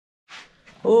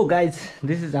Oh guys,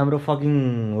 this is हाम्रो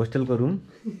fucking hostel को room.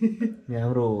 यहाँ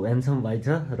हाम्रो handsome भाइ छ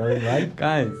रविन भाइ.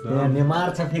 यहाँ नेमार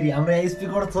छ फेरि हाम्रो यहाँ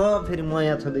स्पिकर छ फेरि म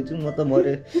यहाँ छदैछु म त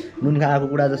मरे नुन खाएको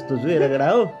कुरा जस्तो छु हेर केटा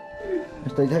हो.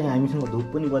 यस्तै छ यहाँ हामीसँग धुप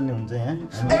पनि बल्ने हुन्छ यहाँ.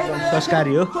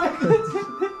 संस्कारी हो.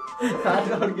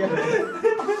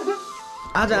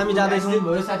 आज हामी जाँदैछौँ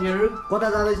भयो साथीहरु. कता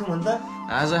जाँदैछौँ भन्छ?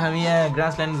 आज हामी यहाँ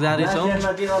ग्रासल्यान्ड जाँदैछौँ.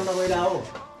 ग्रासल्यान्डमा के गर्न गइरा हो?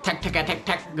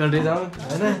 ठ्याक गर्दै जाउँ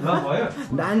हैन? ल भयो.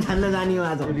 डान्स हान्न जाने हो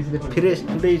आज. Fresh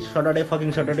today Saturday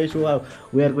fucking Saturday so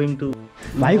we are going to.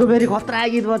 भाइको फेरि खतरा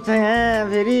गीत बज्छ यहाँ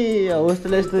फेरि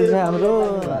होस्टेल यस्तो छ हाम्रो.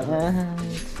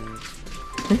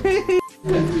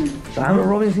 हाम्रो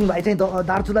रविन सिंह भाइ चाहिँ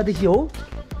दार्चुलादेखि हो.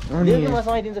 अनि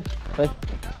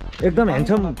एकदम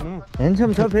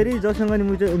ह्यान्डसम छ फेरि जसँग नि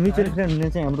म्युचुअल फ्रेन्ड हुने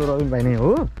चाहिँ हाम्रो रविन भाइ नै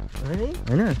हो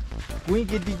हैन? कुनै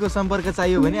केटीको सम्पर्क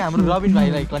चाहियो भने हाम्रो रविन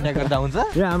भाइलाई कन्ट्याक्ट गर्दा हुन्छ.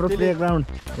 यो हाम्रो प्लेग्राउन्ड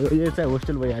यो चाहिँ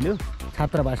होस्टेल भइहाल्यो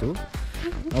छात्रावास हो.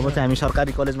 अब चाहिँ हामी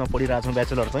सरकारी कलेजमा पढिरहेको छौँ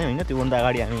ब्याचलर चाहिँ होइन. त्योभन्दा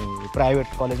अगाडि हामी प्राइभेट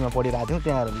कलेजमा पढिरहेको थियौँ.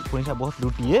 त्यहाँ पैसा बहुत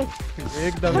लुटिए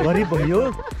एकदम गरिब भयो.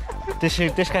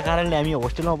 त्यसका कारणले हामी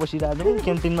होस्टेलमा बसिरहेको छौँ.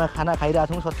 क्यान्टिनमा खाना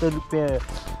खाइरहेको छौँ. 70 रुपियाँ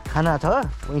खाना छ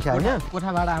पैसा होइन.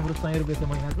 कोठा भाडा हाम्रो 100 रुपियाँ छ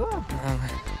महिनाको.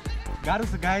 गाह्रो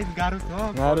छ गाइस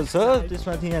गाह्रो छ.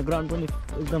 त्यसमाथि यहाँ ग्राउन्ड पनि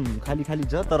एकदम खाली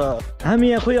छ. तर हामी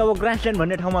यहाँ खोइ अब ग्रासल्यान्ड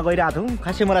भन्ने ठाउँमा गइरहेको छौँ.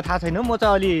 खासै मलाई थाहा छैन. म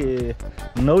चाहिँ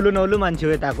अलि नौलो मान्छे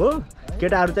हो यताको.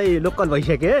 केटाहरू चाहिँ लोकल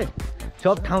भइसके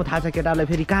सब ठाउँ थाहा छ केटाहरूलाई.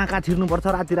 फेरि कहाँ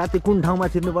छिर्नुपर्छ राति कुन ठाउँमा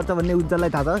छिर्नुपर्छ भन्ने उज्जवललाई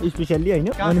थाहा छ स्पेसियल्ली होइन.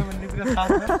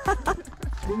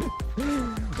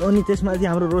 अनि त्यसमाथि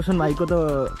हाम्रो रोशन भाइको त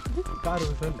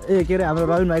के अरे हाम्रो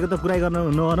रविन भाइको त कुरै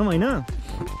गर्न नगरौँ होइन.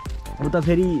 ऊ त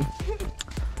फेरि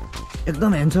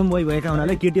एकदम ह्यान्डसम बोय भएका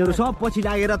हुनाले केटीहरू सब पछि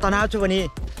लागेर तनाव छ भने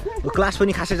क्लास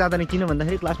पनि खासै जाँदैन. किन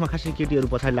भन्दाखेरि क्लासमा खासै केटीहरू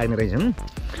पछाडि लाग्ने रहेछन्.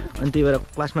 अनि त्यही भएर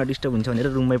क्लासमा डिस्टर्ब हुन्छ भनेर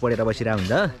रुममै पढेर बसिरहेको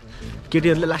हुन्छ.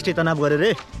 केटीहरूले लास्टै तनाव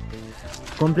गरेर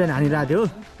कम्प्लेन हानिरहेको थियो.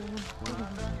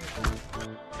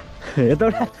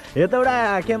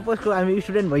 यताउटा क्याम्पसको हामी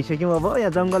स्टुडेन्ट भइसक्यौँ. अब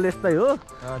यहाँ जङ्गल यस्तै हो.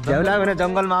 झ्याउला भने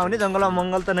जङ्गलमा आउने. जङ्गलमा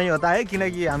मङ्गल त नै होता है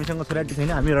किनकि हामीसँग छोराटी छैन.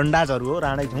 हामी रन्डाजहरू हो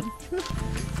राणै छौँ.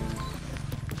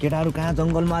 केटाहरू कहाँ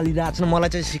जङ्गलमा लिइरहेको छन्. मलाई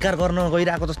चाहिँ शिकार गर्न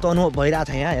गइरहेको जस्तो अनुभव भइरहेको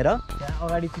छ यहाँ हेर.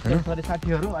 अगाडि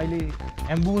साथीहरू अहिले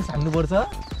एम्बुस हान्नुपर्छ.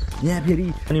 यहाँ फेरि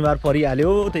शनिबार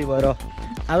परिहाल्यो त्यही भएर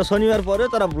अब शनिबार पऱ्यो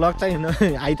तर भ्लग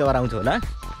चाहिँ आइतबार आउँछ होला.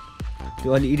 त्यो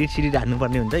अलि एडिट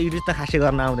हाल्नुपर्ने हुन्छ. एडिट त खासै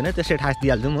गर्न आउँदैन. त्यसै ठास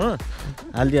दिइहाल्छु म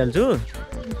हालिदिइहाल्छु.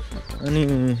 अनि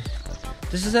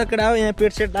त्यसो छ केटा हो. यहाँ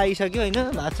पेट सेट लागिसक्यो होइन.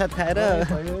 भात सात खाएर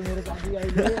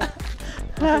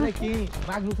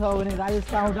माग्नु छ भने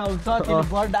राजेश आउँछ त्यसले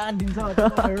वरदान दिन्छ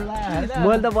हैन.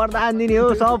 मैले त वरदान दिने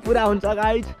हो सब पुरा हुन्छ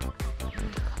गाइज.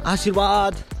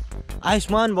 आशीर्वाद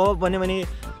आयुष्मान भव भन्यो भने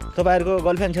तपाईँहरूको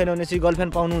गर्लफ्रेन्ड छैन भने चाहिँ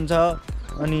गर्लफ्रेन्ड पाउनुहुन्छ.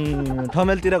 अनि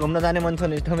ठमेलतिर घुम्न जाने मन छ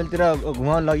भने ठमेलतिर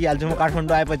घुमाउन लगिहाल्छु म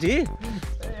काठमाडौँ आएपछि.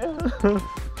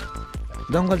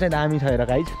 जङ्गल चाहिँ दामी छ हेर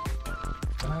गाइज.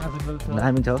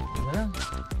 दामी छ.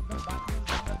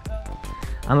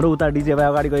 हाम्रो उता डिजे भाइ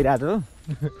अगाडि गइरहेको छ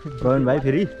रविन भाइ.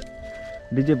 फेरि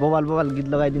डिजे बवाल गीत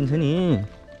लगाइदिन्छ नि.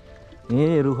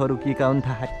 ए रुखहरू के का हुन्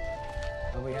थाहा.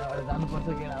 अब यहाँबाट जानुपर्छ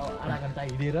केटा हो आधा घन्टा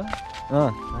हिँडेर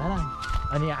हैन.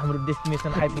 अनि हाम्रो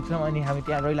डेस्टिनेसन आइपुग्छौँ. अनि हामी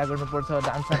त्यहाँ रैला गर्नुपर्छ.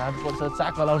 डान्स हाल्नुपर्छ.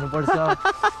 चाक लाउनुपर्छ.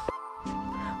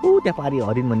 त्यहाँ पारि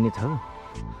हरिण भन्ने छ.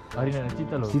 हरिण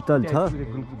शीतल छ.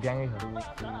 ग्याङै छ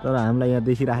तर हामीलाई यहाँ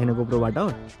देखिराखेन गोप्रोबाट.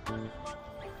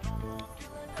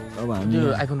 अब हामी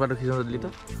आइफोनबाट खिचाउँदै त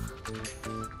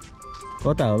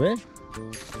कता हो बे?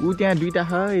 त्यहाँ दुईटा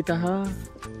छ यता छ.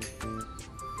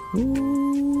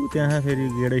 त्यहाँ फेरि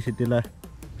गेडै सितिला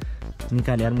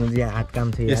निकाले यार. मुझे हात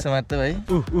काम छ यसो मात्र भाइ.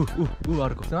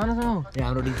 अर्को यहाँ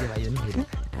हाम्रो डिजे भाइ हो नि फेरि.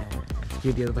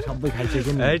 केटीहरू त सबै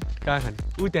खाइसक्यो नि. कहाँ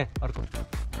खाने त्यहाँ अर्को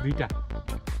दुईटा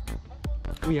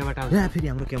यहाँबाट आउँछ. यहाँ फेरि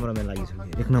हाम्रो क्यामेराम्यान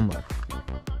लागिसक्यो 1 नम्बर.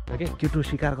 केटो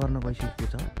शिकार गर्न गइसकेको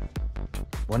छ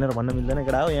भनेर भन्न मिल्दैन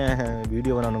केटा हो. यहाँ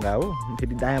भिडियो बनाउनु गएको हो.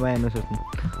 फेरि दायाँ बायाँ नसोच्नु.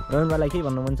 रविन भाइलाई केही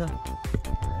भन्नु मन छ?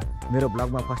 मेरो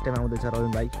ब्लगमा फर्स्ट टाइम आउँदैछ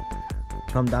रविन भाइ.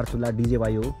 फ्रम दार्चुला डिजे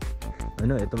भाइ हो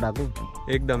होइन यताउटाको.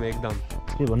 एकदम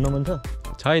के भन्नु मन छ?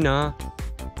 छैन.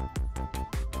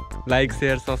 लाइक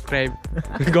सेयर सब्सक्राइब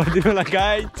गरिदिनु होला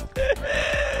गाइज.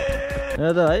 त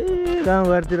है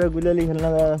गाउँघरतिर गुलियाली खेल्न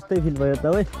जस्तै फिल भयो त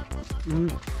है.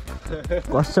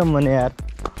 कसम भने यार.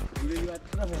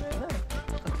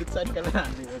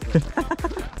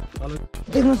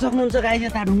 देख्न सक्नुहुन्छ गाइस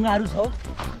यता ढुङ्गाहरू छ.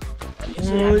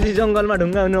 जङ्गलमा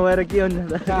ढुङ्गा हुनु भएर के हुन्छ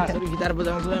गिटार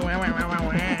बजाउँछु.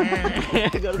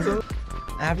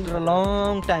 आफ्टर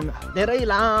लङ टाइम धेरै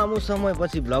लामो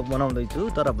समयपछि भ्लग बनाउँदैछु.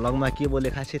 तर भ्लगमा के बोले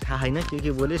खासै थाहा छैन.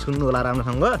 के बोले सुन्नु होला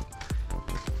राम्रोसँग.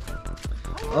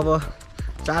 अब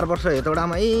 4 वर्ष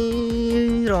हेतौडामै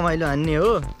रमाइलो हान्ने हो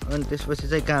अनि त्यसपछि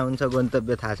चाहिँ कहाँ हुन्छ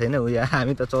गन्तव्य थाहा छैन हो या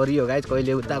हामी त चरियो गाइज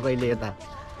कहिले उता कहिले यता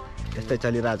यस्तै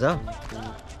चलिरहेछ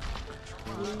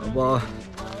अब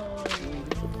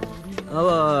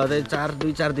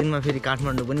 2-4 दिनमा फेरि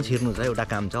काठमाडौँ पनि छिर्नु छ एउटा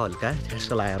काम छ हल्का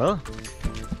त्यसको लागेर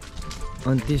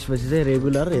अनि त्यसपछि चाहिँ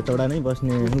रेगुलर हेतौडा नै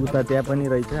बस्ने उता त्यहाँ पनि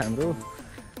रहेछ हाम्रो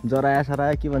जराया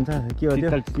सराया के भन्छ के हो त्यो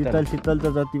शीतल त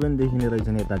जति पनि देखिने रहेछ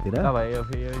नि यतातिर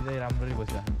राम्ररी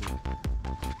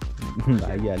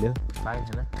भागिहाल्यो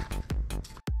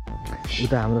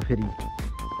उता हाम्रो फेरि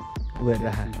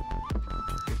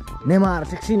नेमार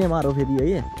सेक्सी नेमार हो फेरि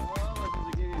है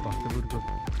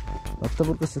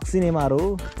भक्तपुरको सेक्सी नेमार हो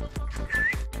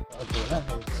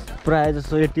प्रायः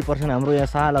जस्तो 80% हाम्रो यहाँ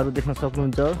सालहरू देख्न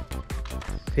सक्नुहुन्छ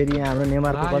फेरि यहाँ हाम्रो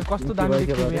नेमारको कस्तो दामी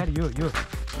देखियो यार यो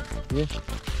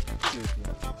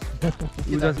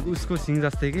उसको सिङ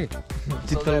जस्तै के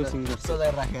चित्तलको सिङ जस्तो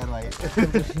राखेर भाइ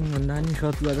सिङ भन्दा नि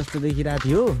सतुवा जस्तो देखिरहेको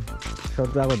थियो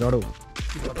सतुवाको जडो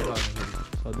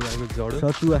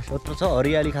सतुवा छ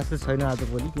हरियाली खासै छैन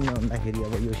आजभोलि किन भन्दाखेरि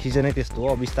अब यो सिजनै त्यस्तो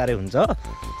हो बिस्तारै हुन्छ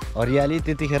हरियाली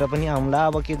त्यतिखेर पनि आउँला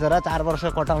अब के जरा 4 वर्ष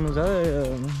कटाउनु छ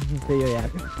त्यही हो यार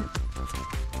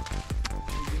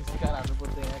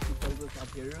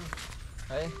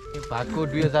भागको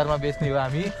 2000 मा बेच्ने हो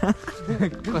हामी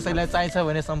कसैलाई चाहिन्छ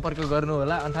भने सम्पर्क गर्नु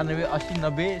होला 98 80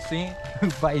 90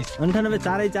 122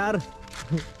 98 4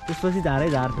 त्यसपछि झारै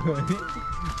झार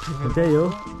त्यही हो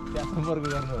त्यहाँ सम्पर्क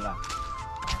गर्नु होला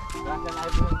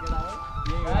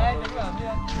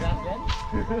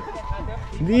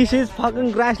दिस इज फकिङ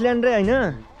ग्रासल्यान्ड रे हैन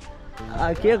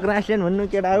के ग्रासल्यान्ड भन्नु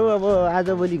केटा हो अब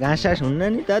आजभोलि घाँस सास हुन्न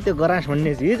नि त त्यो ग्रास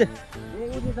भन्ने चिज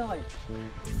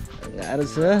गाह्रो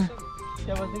छ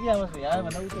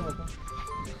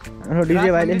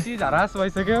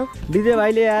डिजे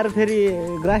भाइले यार फेरि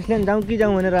ग्रासल्यान्ड जाउँ कि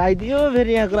जाउँ भनेर आइदियो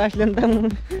फेरि यहाँ ग्रासल्यान्ड त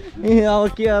अब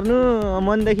के गर्नु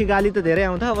मनदेखि गाली त धेरै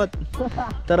आउँछ अब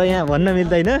तर यहाँ भन्न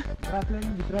मिल्दैन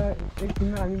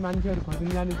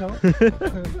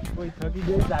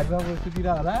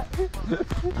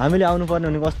हामीले आउनु पर्ने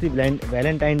भनेको अस्ति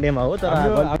भ्यालेन्टाइन डेमा हो तर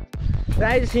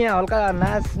प्रायः जस्तो यहाँ हल्का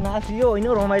नाचियो होइन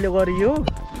रमाइलो गरियो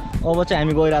अब चाहिँ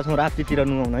हामी गइरहेको छौँ राप्तीतिर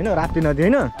नुहाउनु होइन राप्ती नदी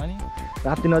होइन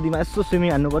राप्ती नदीमा यसो स्विमिङ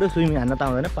हान्नु पऱ्यो स्विमिङ हान्न त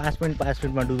आउँदैन 5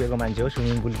 मिनटमा डुबेको मान्छे हो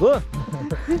स्विमिङ पुलको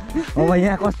अब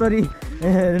यहाँ कसरी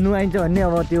नुहाइन्छ भन्ने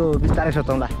अब त्यो बिस्तारै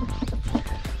सोचौँला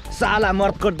साला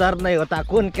मर्द को दर्द नहीं होता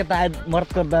कौन कहता है मर्द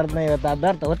को दर्द नहीं होता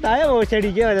दर्द होता है वो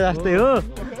सेडी के जस्तै हो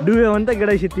डुब्यो भने त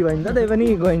केटा सित्ती भइन्छ त्यही पनि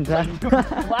गइन्छ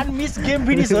वान मिस गेम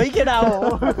फिनिस हो केटा हो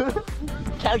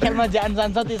खेलमा जान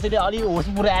जान्छ त्यसैले अलि होस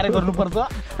पुऱ्याएर गर्नुपर्छ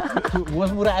होस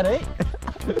पुऱ्याएर है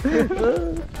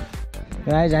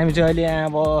गाइस हामी चाहिँ अहिले यहाँ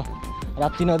अब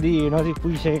राप्ती नदी नजिक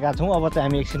पुगिसकेका छौँ अब चाहिँ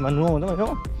हामी एकछिनमा नुहाउँछौँ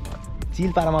होइन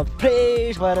चिलपारामा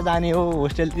फ्रेस भएर जाने हो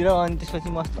होस्टेलतिर अनि त्यसपछि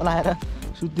मस्त लगाएर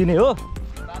सुत्दिने हो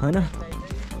होइन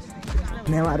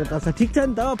नेमाहरू त ठिक छ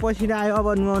नि त पसिना आयो अब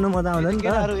नुहाउनु मजा आउँछ नि त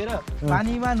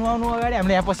पानीमा नुहाउनु अगाडि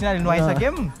हामीले यहाँ पसिनाले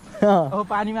नुहाइसक्यौँ अब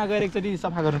पानीमा गएर एकचोटि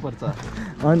सफा गर्नुपर्छ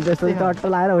अनि त्यसपछि टट्ट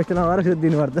लगाएर होस्टेलमा गएर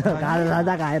सुत्दिनुपर्छ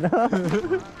खाजा खाएर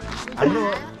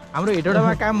हाम्रो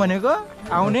हेटौडामा काम भनेको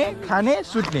आउने खाने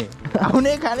सुत्ने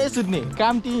आउने खाने सुत्ने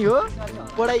काम त्यही हो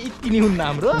पढाइ यति नै हुन्न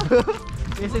हाम्रो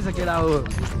यसै छ केटा हो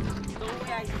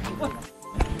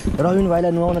रविन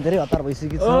भाइलाई नुहाउन धेरै हतार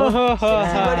भइसक्यो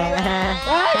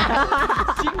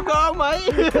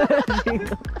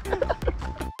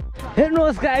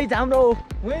हेर्नुहोस् गाइस हाम्रो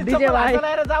डिजे भाइ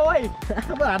लगाएर जाऊ है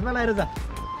हातमा लगाएर जा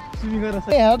स्विमिङ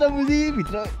गरेर यहाँ त बुझी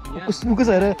भित्र कुसमुकुस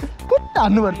हेर कुट्टा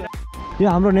हान्नुपर्छ यो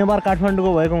हाम्रो नेवार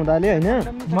काठमाडौँको भएको हुँदाले होइन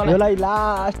यसलाई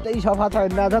लास्टै सफा छ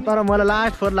भनिरहेको छ तर मलाई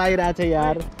लास्ट फोर लागिरहेको छ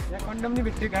यार कन्डम नि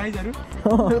भेट्यो गाइजहरु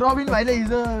रबिन भाइले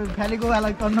हिजो खालेको वाला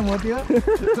कन्डम हो त्यो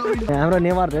हाम्रो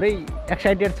नेवार धेरै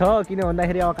एक्साइटेड छ किन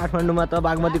भन्दाखेरि अब काठमाडौँमा त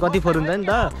बागमती कति फोर हुन्छ नि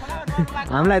त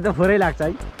हामीलाई त फोरै लाग्छ है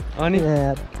अनि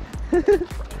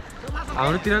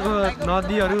हाम्रोतिरको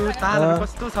नदीहरू तालहरू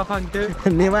कस्तो सफा हुन्थ्यो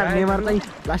नेवार चाहिँ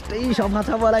लास्टै सफा छ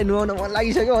मलाई नुहाउन मन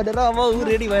लागिसक्यो भनेर अब ऊ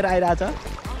रेडी भएर आइरहेछ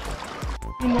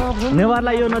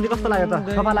नेवारलाई यो नदी कस्तो लाग्यो त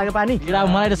सफा लाग्यो पानी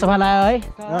मलाई त सफा लाग्यो है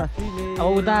अब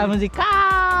उता मान्छे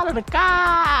कालो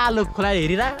कालो खोला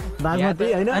हेरिरा बागमती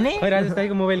हैन अनि खै राजेश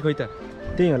दाइको मोबाइल खोइ त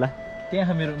त्यही होला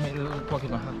त्यहाँ मेरो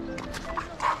पकेटमा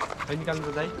खै निकाल्नु त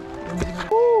दाइ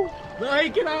भाइ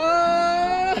केटा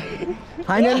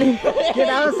फाइनली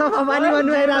केटा सफा पानीमा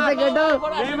नुहाइरहेछ केटा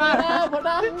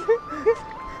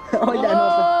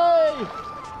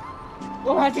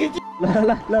ल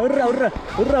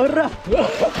उर्रा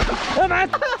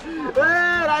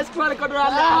राजकुमार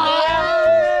कटुवाल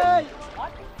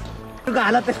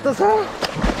हालत त्यस्तो छ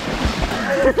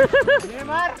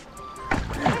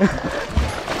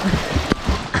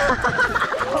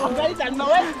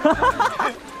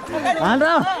हान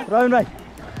रविन भाइ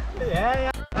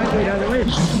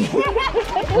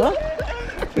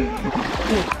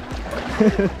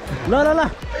ल ल ल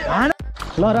हान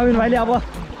ल रविन भाइले अब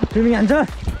स्विमिङ हान्छ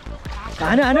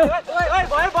हान्यो हान्यो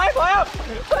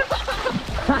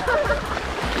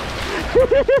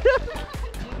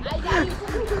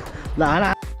ल हान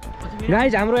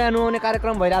गाइज हाम्रो यहाँ नुहाउने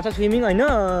कार्यक्रम भइरहेको छ स्विमिङ होइन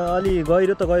अलि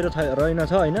गहिरो त गहिरो रहेन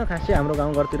छ होइन खासै हाम्रो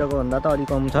गाउँघरतिरको भन्दा त अलिक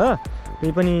कम छ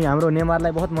त्यही पनि हाम्रो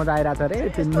नेमारलाई बहुत मजा आइरहेको छ अरे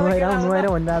नुहाएर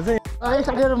भनिरहेको छ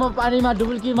साथीहरु म पानीमा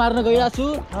डुबुल्की मार्न गइरहेको छु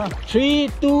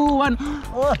 3 2 1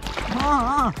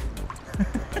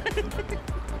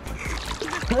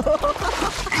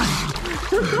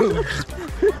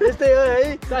 यस्तै हो है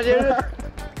साथीहरु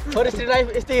फरेस्ट्री लाइफ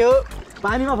यस्तै हो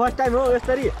पानीमा फर्स्ट टाइम हो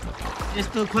यसरी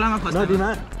यस्तो खोलामा फर्स्ट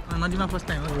नदीमा फर्स्ट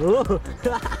टाइम हो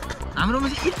हाम्रोमा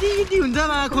चाहिँ इति हुन्छ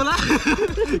न खोला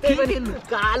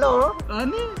कालो हो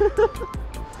अनि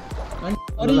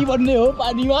अरे भन्ने हो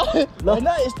पानीमा हैन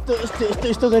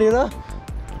यस्तो गरेर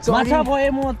माछा भए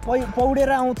म पौडेर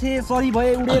आउँथे सरी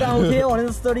भए उडेर आउँथे भने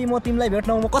जसरी म तिमीलाई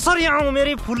भेट्न म कसरी आउँ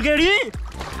मेरो फुलगेडी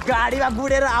गाडीमा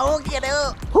गुडेर आऊ के रे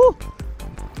हो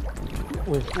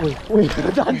ओइ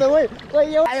जान्छ ओइ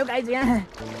आयो गाइज यहाँ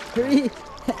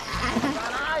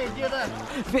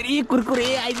फेरि कुरकुरे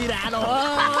आइदिरहनु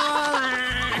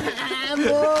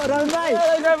रविन भाइ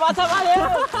माछा मार्यो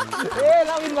ए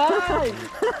रविन भाइ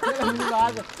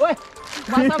ओइ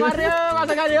माछा मार्यो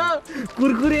माछा खायो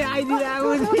कुरकुरे आइदिरहनु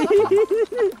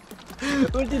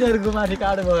उल्टिनहरुको माथि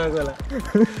काडो बगाएको होला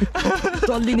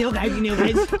चल्दिने हो खाइदिने हो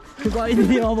गाइस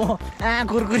गइदिने अब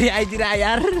कुरकुरे आइदिर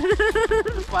यार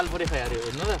पाल परे खायो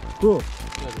हेर्नु त को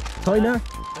छैन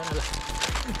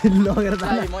लगेर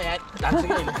म यहाँ जान्छु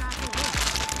कि अहिले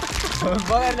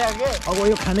बगाएर ल्याऊ के अब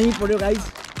यो खानै पर्यो गाइस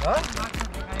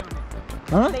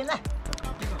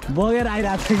बगेर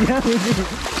आइरहेको छ क्या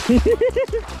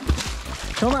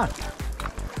क्षमा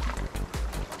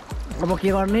अब के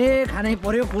गर्ने खानै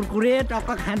पर्यो कुरकुरे टक्क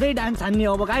खाँदै डान्स हान्ने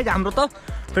अब गाइस हाम्रो त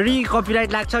फेरि कपिराइट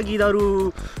लाग्छ गीतहरू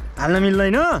हाल्न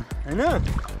मिल्दैन हैन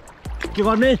के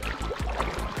गर्ने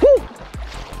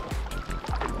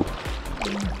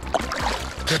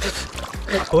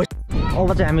अब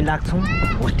चाहिँ हामी लाग्छौँ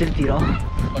होस्टेलतिर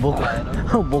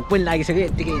भोक पनि लागिसक्यो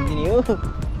यत्तिकै हिँडिदिने हो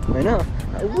होइन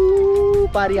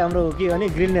पारी हाम्रो के भने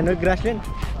ग्रिनल्यान्ड हो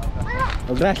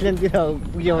ग्रासल्यान्डतिर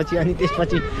पुगेपछि अनि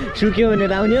त्यसपछि सुक्यो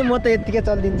भनेर आउने म त यत्तिकै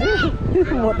चलिदिन्छु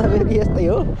म त फेरि यस्तै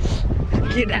हो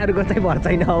केटाहरूको चाहिँ भर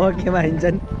छैन अब केमा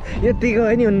हिँड्छन् यत्तिको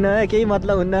पनि हुन्न केही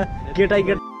मतलब हुन्न केटा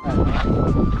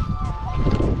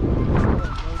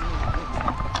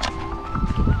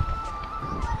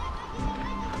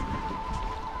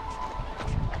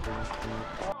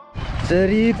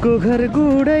चरीको घर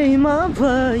गुडैमा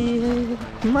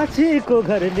भए माछीको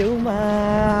घर लेउमा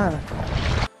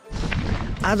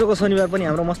आजको शनिबार पनि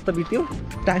हाम्रो मस्त बित्यो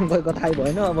टाइम गएको थाहै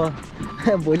भएन अब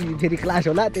भोलि फेरि क्लास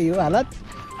होला त्यही हो हालत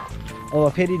अब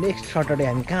फेरि नेक्स्ट सटरडे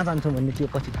हामी कहाँ जान्छौँ भन्ने त्यो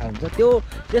पछि थाहा हुन्छ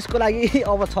त्यसको लागि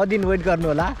अब 6 दिन वेट गर्नु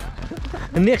होला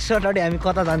नेक्स्ट सटरडे हामी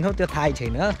कता जान्छौँ त्यो थाहै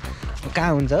छैन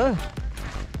कहाँ हुन्छ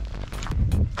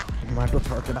माटो छ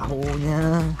हो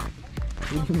यहाँ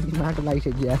माटो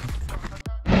लागिसक्यो यार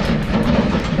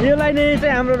योलाई नै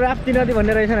चाहिँ हाम्रो राप्ती नदी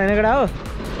भन्ने रहेछ होइन केटा हो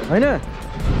होइन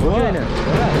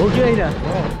हो कि होइन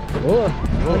हो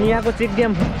अनि यहाँको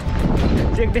चेकड्याम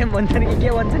भन्छन् कि के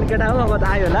भन्छन् केटा हो अब त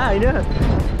आयो होला होइन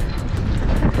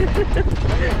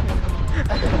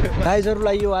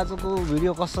गाइजहरूलाई यो आजको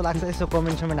भिडियो कस्तो लाग्छ यसो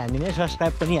कमेन्ट हानिदिने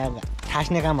सब्सक्राइब पनि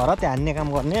थास्ने काम हो र त्यो हान्ने काम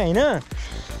गर्ने होइन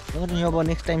अनि अब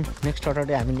नेक्स्ट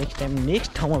सटरडे हामी नेक्स्ट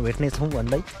ठाउँमा भेट्नेछौँ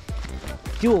भन्दै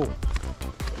त्यो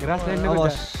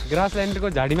ग्रासल्यान्डको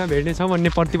झाडीमा भेट्नेछौँ भन्ने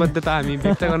प्रतिबद्धता हामी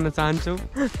व्यक्त गर्न चाहन्छौँ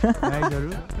गाइजहरू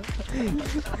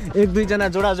 1-2 जना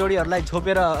जोडाजोडीहरूलाई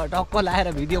छोपेर टक्क लाएर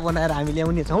भिडियो बनाएर हामी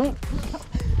ल्याउने छौँ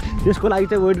त्यसको लागि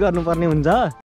चाहिँ वेट गर्नुपर्ने हुन्छ